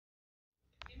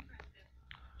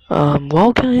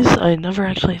Well, guys, I never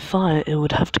actually thought it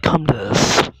would have to come to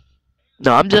this.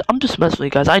 No, I'm just messing with you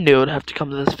guys. I knew it would have to come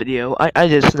to this video. I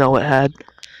just know it had.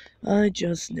 I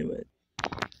just knew it.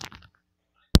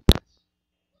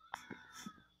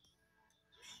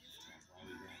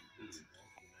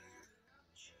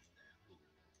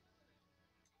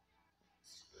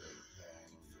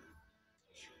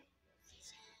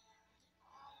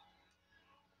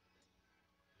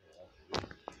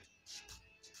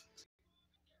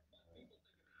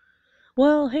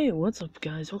 Well, hey, what's up,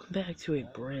 guys? Welcome back to a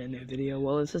brand new video.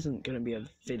 Well, this isn't gonna be a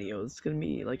video. It's gonna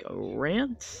be like a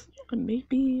rant,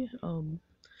 maybe.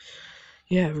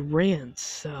 Yeah, rants.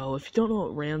 So, if you don't know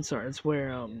what rants are, it's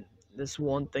where this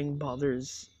one thing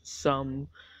bothers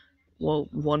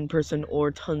one person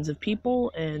or tons of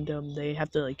people, and they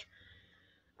have to like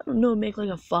I don't know, make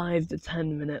like a 5 to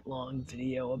 10 minute long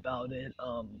video about it.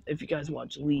 If you guys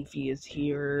watch Leafy is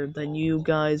Here, then you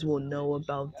guys will know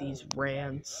about these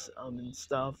rants, and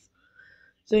stuff.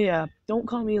 So yeah, don't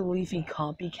call me a Leafy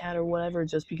copycat or whatever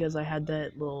just because I had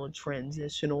that little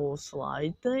transitional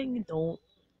slide thing. Don't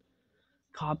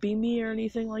copy me or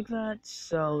anything like that.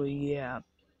 So yeah,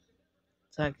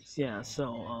 yeah,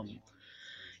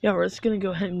 we're just gonna go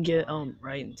ahead and get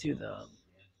right into the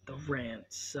rant.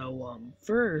 So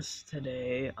first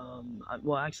today,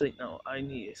 well actually no, I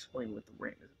need to explain what the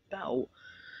rant is about.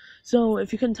 So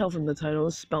if you couldn't tell from the title,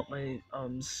 it's about my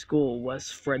school,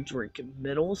 West Frederick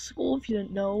Middle School. If you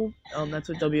didn't know, that's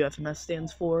what Wfms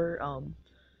stands for.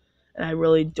 And I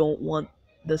really don't want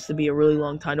this to be a really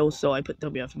long title, so I put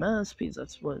Wfms because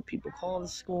that's what people call the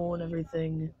school and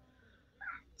everything.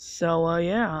 So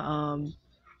yeah,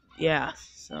 yeah.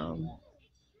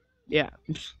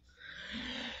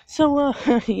 So,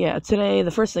 yeah, today,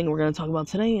 the first thing we're going to talk about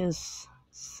today is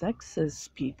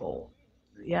sexist people.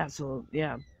 Yeah, so,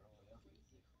 yeah,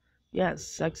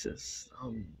 sexist,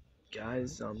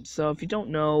 guys. So if you don't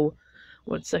know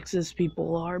what sexist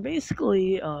people are,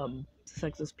 basically,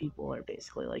 sexist people are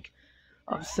basically like,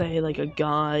 say, like a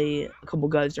couple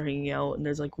guys are hanging out, and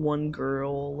there's like one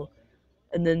girl,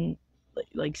 and then,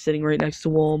 like sitting right next to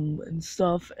them and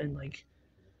stuff, and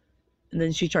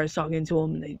then she tries talking to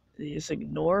them and they just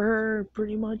ignore her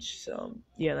pretty much. So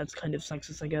yeah, that's kind of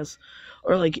sexist, I guess.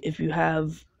 Or like if you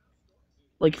have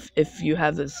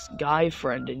this guy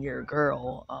friend and you're a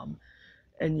girl,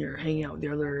 and you're hanging out with the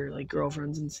other like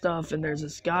girlfriends and stuff, and there's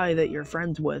this guy that you're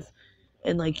friends with,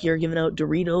 and like you're giving out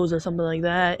Doritos or something like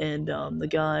that, and the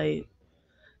guy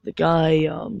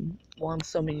wants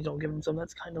some and you don't give him some.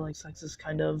 That's kind of like sexist,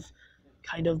 kind of,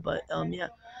 but yeah.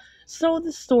 So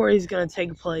the story is gonna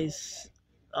take place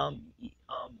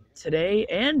today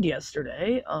and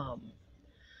yesterday.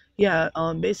 Yeah,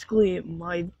 basically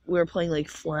we were playing like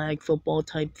flag football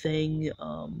type thing.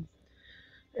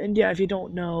 And yeah, if you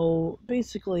don't know,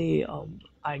 basically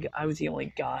I was the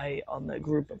only guy on the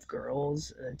group of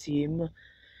girls in the team,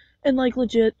 and like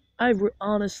legit,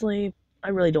 honestly I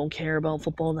really don't care about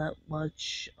football that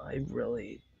much. I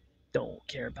really don't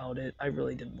care about it. I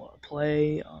really didn't want to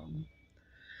play.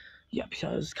 Yeah, because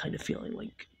I was kind of feeling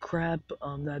like crap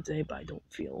that day, but I don't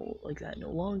feel like that no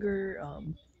longer.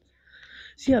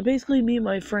 So yeah, basically me and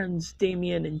my friends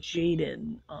Damien and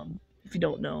Jaden, if you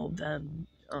don't know them,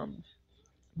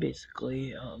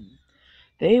 basically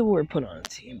they were put on a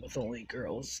team with only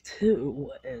girls too,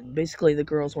 and basically the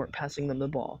girls weren't passing them the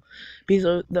ball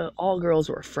because the all girls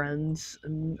were friends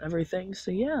and everything.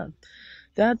 So yeah,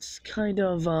 that's kind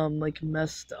of like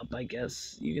messed up, I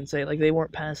guess you can say. Like they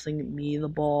weren't passing me the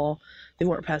ball, they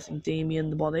weren't passing Damien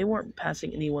the ball, they weren't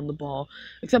passing anyone the ball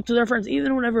except to their friends.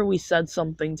 Even whenever we said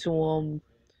something to them,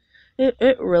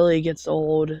 it really gets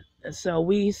old. And so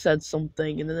we said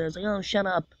something, and then there's like, oh, shut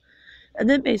up. And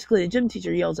then basically the gym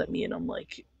teacher yells at me, and I'm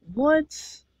like,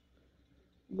 what?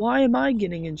 Why am I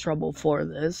getting in trouble for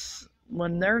this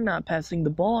when they're not passing the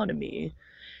ball to me?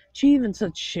 She even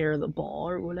said share the ball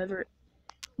or whatever.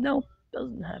 Nope,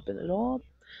 doesn't happen at all.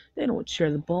 They don't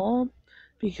share the ball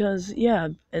because yeah,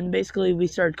 and basically we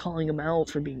started calling them out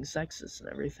for being sexist and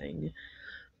everything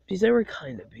because they were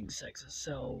kind of being sexist.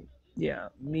 So yeah,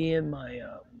 me and my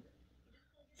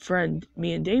friend,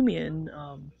 me and Damien,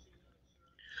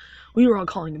 we were all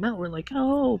calling them out. We're like,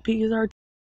 oh, because our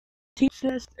team's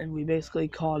this, and we basically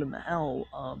called them out.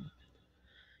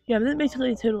 Yeah, but then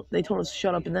basically they told us to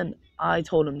shut up, and then I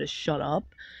told them to shut up.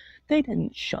 They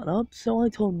didn't shut up, so I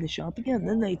told them to shut up again.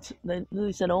 Then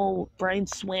they said, "Oh,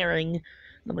 Brian's swearing."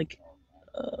 And I'm like,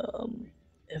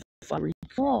 if I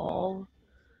recall,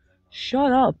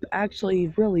 shut up actually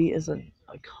really isn't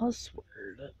a cuss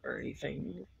word or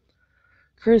anything.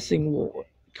 Cursing war,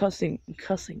 cursing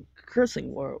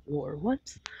war,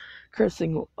 what?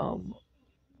 Cursing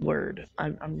word.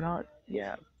 I'm not.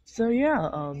 Yeah. So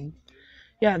yeah.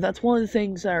 Yeah, that's one of the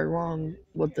things that are wrong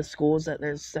with the schools, that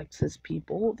there's sexist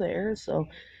people there. So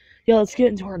yeah, let's get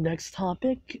into our next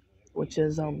topic, which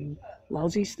is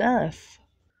lousy staff.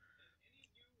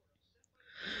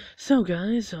 So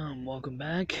guys, welcome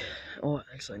back. Oh,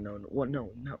 actually, no, what?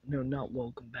 No, not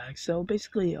welcome back. So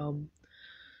basically,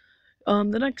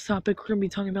 the next topic we're gonna be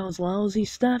talking about is lousy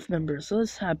staff members. So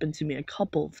this happened to me a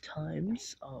couple of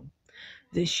times,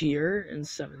 this year in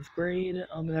seventh grade,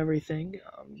 and everything.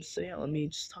 So yeah, let me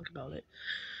just talk about it.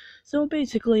 So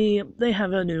basically, they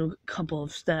have a new couple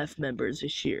of staff members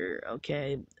this year.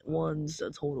 Okay, one's a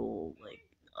total like,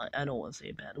 I don't want to say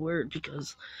a bad word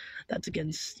because that's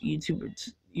against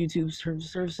YouTube's terms of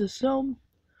services. So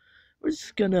we're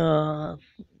just gonna,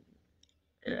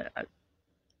 I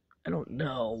don't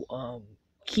know,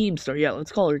 Keemstar. Yeah,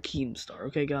 let's call her Keemstar.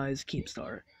 Okay, guys,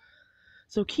 Keemstar.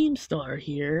 So Keemstar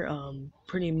here,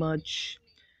 pretty much,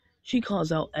 she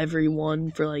calls out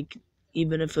everyone for like,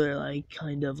 even if they're like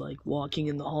kind of like walking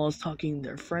in the halls talking to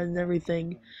their friend and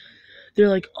everything. They're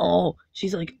like, oh,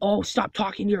 she's like, oh, stop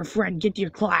talking to your friend, get to your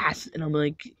class. And I'm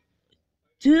like,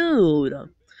 dude.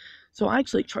 So I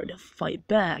actually tried to fight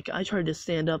back. I tried to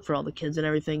stand up for all the kids and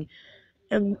everything.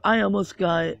 And I almost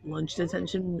got lunch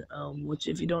detention, which,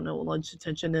 if you don't know what lunch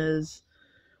detention is,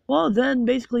 well, then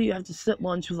basically you have to sit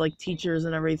lunch with like teachers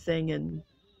and everything, and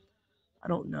I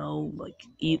don't know, like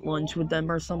eat lunch with them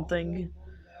or something.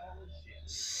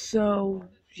 So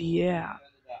yeah,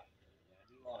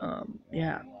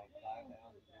 yeah,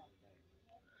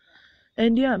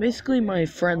 and yeah, basically my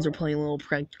friends were playing a little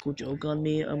practical joke on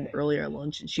me earlier at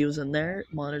lunch, and she was in there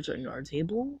monitoring our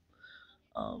table.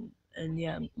 And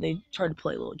yeah, they tried to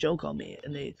play a little joke on me,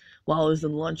 and they, while I was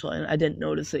in the lunch line, I didn't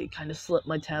notice they kind of slipped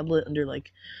my tablet under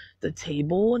like the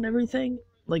table and everything,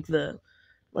 like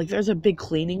there's a big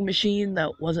cleaning machine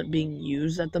that wasn't being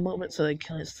used at the moment, so they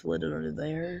kind of slid it under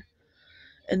there.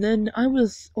 And then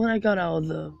when I got out of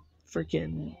the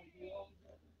freaking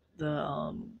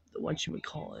the what should we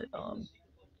call it,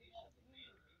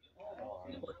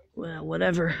 well,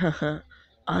 whatever.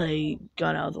 I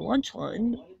got out of the lunch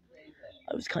line.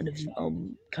 I was kind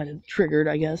of triggered,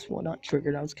 I guess. Well, not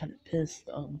triggered. I was kind of pissed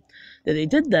that they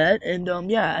did that, and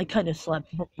yeah, I kind of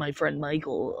slapped my friend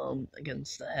Michael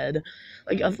against the head,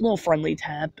 like a little friendly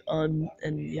tap. And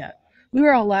yeah, we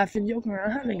were all laughing, joking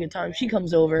around, having a good time. She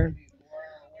comes over.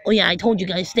 Oh yeah, I told you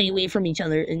guys stay away from each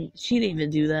other, and she didn't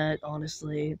even do that.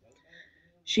 Honestly,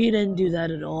 she didn't do that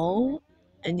at all.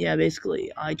 And yeah,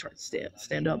 basically, I tried to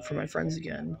stand up for my friends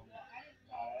again.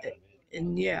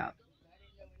 And yeah,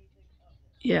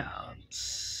 yeah.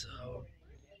 So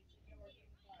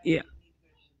yeah,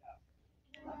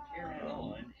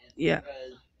 yeah.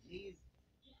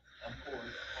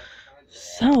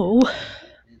 So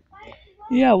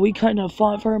yeah, we kind of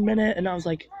fought for a minute, and I was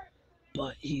like,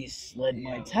 "But he slid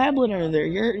my tablet under there.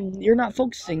 You're not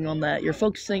focusing on that. You're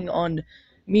focusing on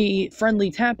me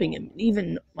friendly tapping him."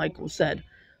 Even Michael said,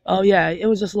 "Oh yeah, it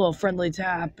was just a little friendly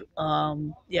tap.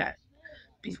 Yeah,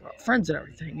 people are friends and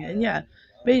everything." And yeah,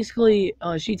 basically,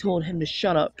 she told him to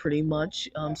shut up, pretty much.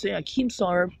 So yeah,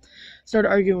 Keemstar started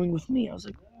arguing with me. I was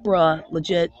like, "Bruh,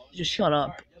 legit, just shut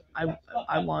up." I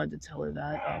I wanted to tell her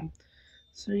that.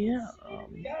 So yeah,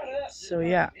 so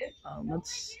yeah,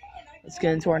 let's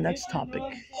get into our next topic,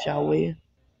 shall we?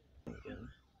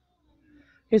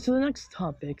 Okay, so the next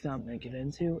topic that I'm gonna get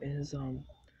into is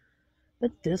the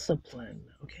discipline.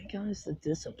 Okay, guys, the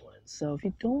discipline. So if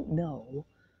you don't know,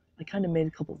 I kind of made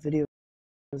a couple videos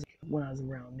when I was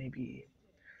around maybe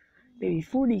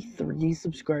 43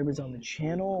 subscribers on the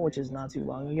channel, which is not too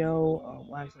long ago.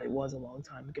 Well, actually, it was a long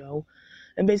time ago.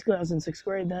 And basically, I was in sixth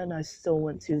grade then. I still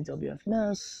went to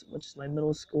Wfms, which is my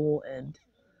middle school, and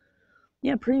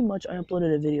yeah, pretty much I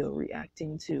uploaded a video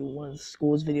reacting to one of the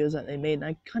school's videos that they made, and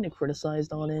I kind of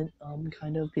criticized on it,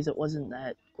 kind of, because it wasn't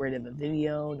that great of a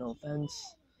video, no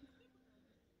offense.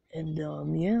 And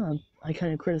yeah, I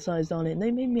kind of criticized on it, and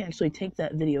they made me actually take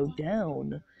that video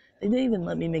down. They didn't even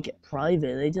let me make it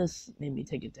private. They just made me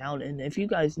take it down. And if you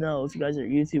guys know, if you guys are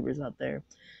YouTubers out there,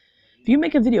 if you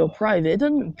make a video private, it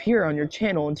doesn't appear on your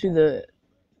channel until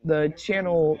the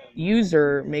channel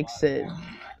user makes it,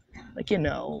 like,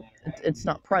 it's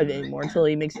not private anymore until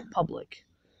he makes it public.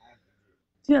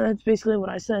 So yeah, that's basically what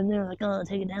I said. And they're like, "Oh,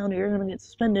 take it down, or you're gonna get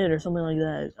suspended," or something like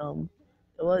that.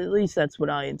 Well, at least that's what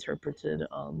I interpreted.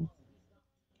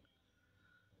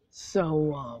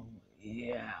 So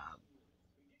yeah,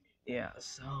 yeah.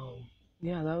 So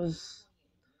yeah, that was,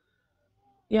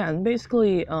 yeah, and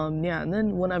basically, yeah, and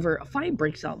then whenever a fight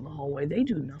breaks out in the hallway, they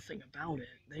do nothing about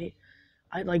it.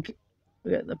 I like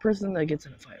Okay, the person that gets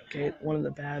in a fight, okay? One of the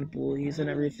bad bullies and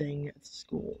everything at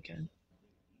school, okay?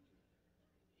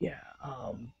 Yeah,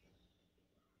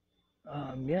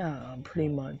 pretty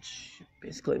much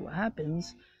basically what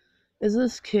happens is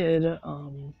this kid,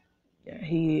 yeah,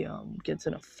 he gets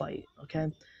in a fight,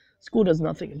 okay? School does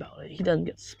nothing about it. He doesn't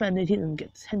get suspended, he doesn't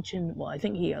get detention. Well, I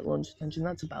think he got lunch detention,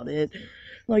 that's about it.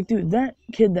 Like, dude, that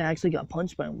kid that actually got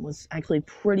punched by him was actually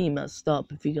pretty messed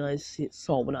up if you guys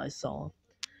saw what I saw.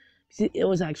 It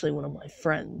was actually one of my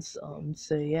friends.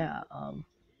 So yeah,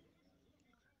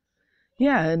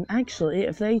 yeah, and actually,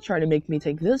 if they try to make me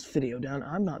take this video down,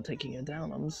 I'm not taking it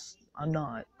down. I'm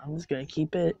not. I'm just gonna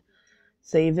keep it,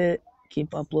 save it,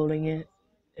 keep uploading it.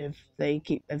 If they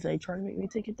try to make me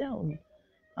take it down,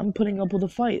 I'm putting up with a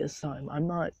fight this time. I'm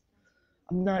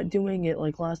not doing it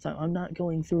like last time. I'm not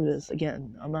going through this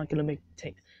again. I'm not gonna like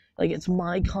it's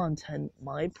my content,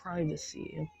 my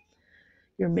privacy.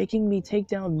 You're making me take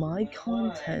down my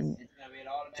content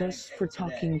just for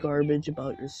talking garbage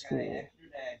about your school.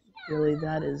 Really,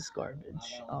 that is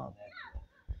garbage.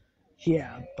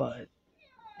 Yeah, but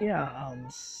yeah,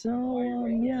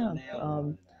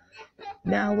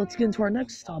 now let's get into our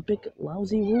next topic,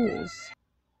 lousy rules.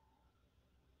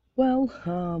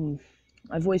 Well,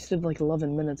 I've wasted like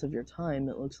 11 minutes of your time,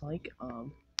 it looks like.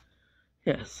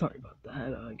 Yeah, sorry about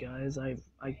that, guys. I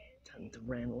tend to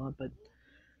rant a lot, but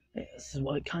hey, this is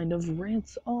what kind of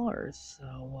rants are.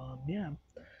 So, yeah,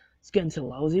 let's get into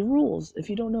lousy rules. If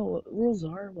you don't know what rules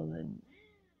are, well then,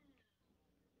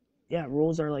 yeah,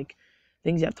 rules are like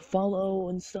things you have to follow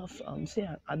and stuff. So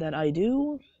yeah, that I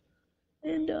do.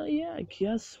 And yeah,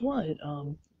 guess what?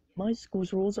 My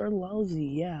school's rules are lousy.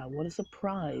 Yeah, what a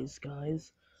surprise,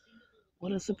 guys.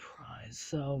 What a surprise.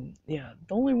 So, yeah,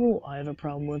 the only rule I have a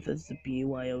problem with is the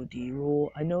BYOD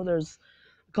rule. I know there's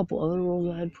a couple other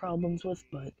rules I had problems with,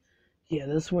 but yeah,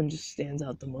 this one just stands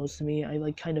out the most to me. I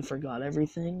like kind of forgot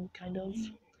everything, kind of.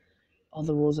 All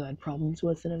the rules I had problems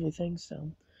with and everything.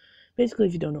 So, basically,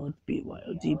 if you don't know what the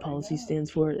BYOD policy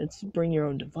stands for, it's bring your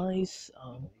own device.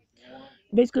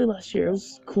 Basically, last year it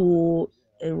was cool.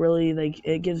 It really like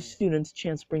it gives students a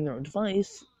chance to bring their own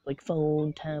device, like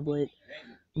phone, tablet,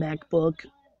 MacBook.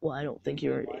 Well, I don't think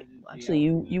you're actually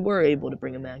you were able to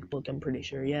bring a MacBook. I'm pretty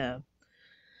sure, yeah.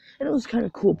 And it was kind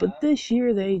of cool. But this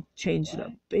year they changed it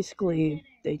up. Basically,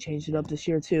 they changed it up this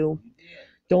year too.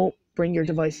 Don't bring your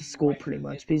device to school, pretty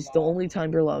much, because the only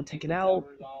time you're allowed to take it out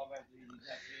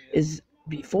is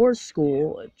before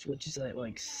school, which is at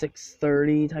like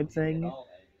 6:30 type thing, well,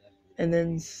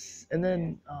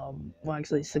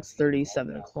 actually 6:30,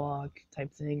 7 o'clock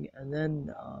type thing, and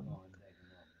then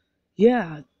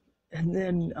yeah, and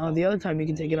then the other time you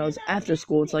can take it out is after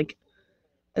school. It's like,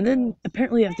 and then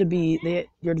apparently you have to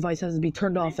your device has to be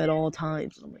turned off at all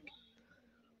times. I'm like,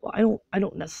 well, I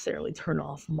don't necessarily turn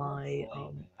off my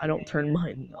I don't turn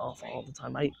mine off all the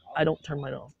time. I don't turn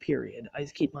mine off, period. I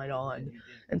just keep mine on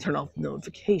and turn off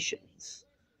notifications.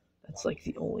 That's like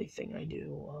the only thing I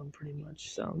do, pretty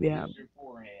much. So yeah.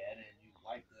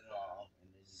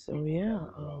 So yeah,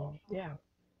 yeah.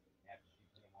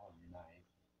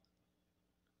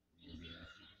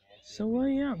 So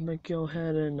yeah, I'm gonna go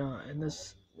ahead and end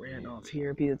this rant off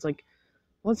here because it's like,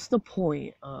 what's the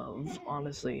point of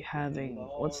honestly having?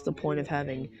 What's the point of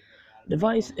having a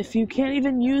device if you can't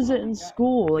even use it in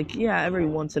school? Like, yeah, every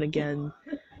once and again,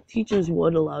 teachers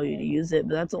would allow you to use it,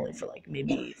 but that's only for like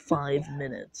maybe 5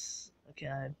 minutes.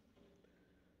 Okay,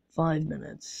 5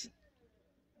 minutes.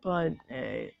 But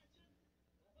hey,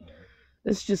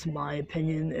 it's just my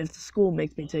opinion. If the school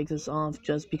makes me take this off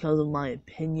just because of my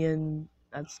opinion,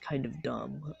 that's kind of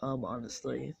dumb.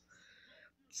 Honestly.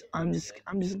 I'm just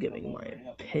giving my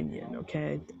opinion,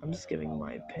 okay? I'm just giving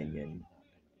my opinion.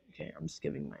 Okay, I'm just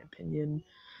giving my opinion.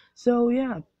 So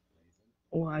yeah.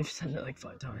 Well, I've said it like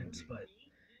 5 times, but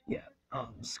yeah.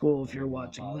 School, if you're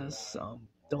watching this,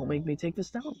 don't make me take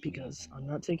this down because I'm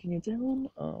not taking it down.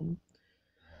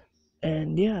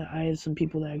 And yeah, I have some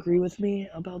people that agree with me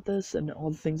about this and all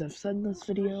the things I've said in this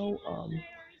video.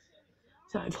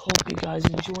 So I hope you guys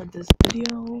enjoyed this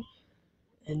video.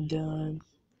 And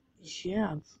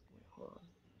yeah.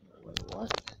 What?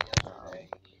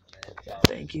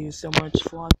 Thank you so much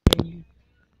for watching.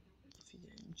 If you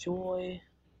did enjoy,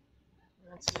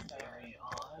 that's very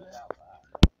odd.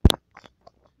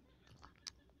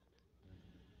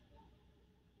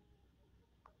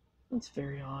 It's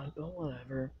very odd, but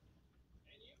whatever.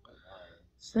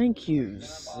 Thank you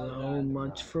so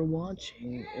much for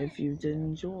watching. If you did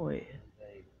enjoy,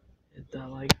 hit that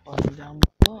like button down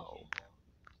below.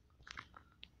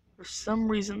 For some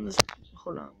reason,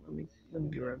 hold on, let me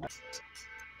be right back.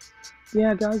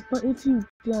 yeah, guys, but if you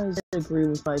guys agree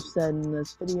with what I've said in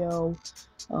this video,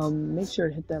 make sure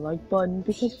to hit that like button,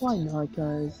 because why not,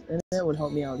 guys? And that would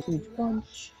help me out a huge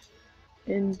bunch.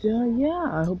 And,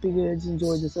 yeah, I hope you guys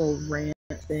enjoyed this little rant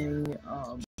thing.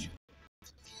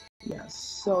 Yeah,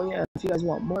 so yeah, if you guys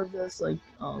want more of this, like,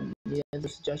 yeah, the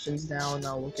suggestions down,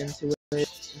 I'll look into it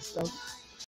and stuff.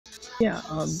 Yeah,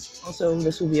 also,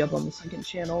 this will be up on the second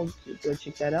channel, go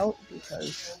check that out,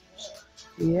 because,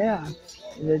 yeah,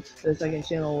 the second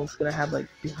channel is gonna have, like,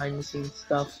 behind the scenes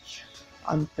stuff.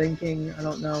 I'm thinking, I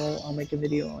don't know, I'll make a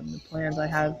video on the plans I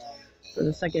have for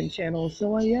the second channel,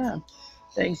 so, yeah,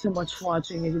 thanks so much for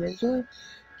watching. If you enjoyed,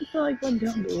 hit the like button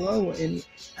down below, and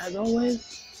as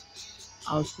always,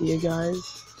 I'll see you guys.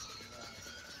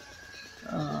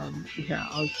 Yeah,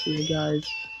 I'll see you guys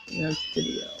in the next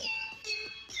video.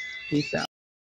 Peace out.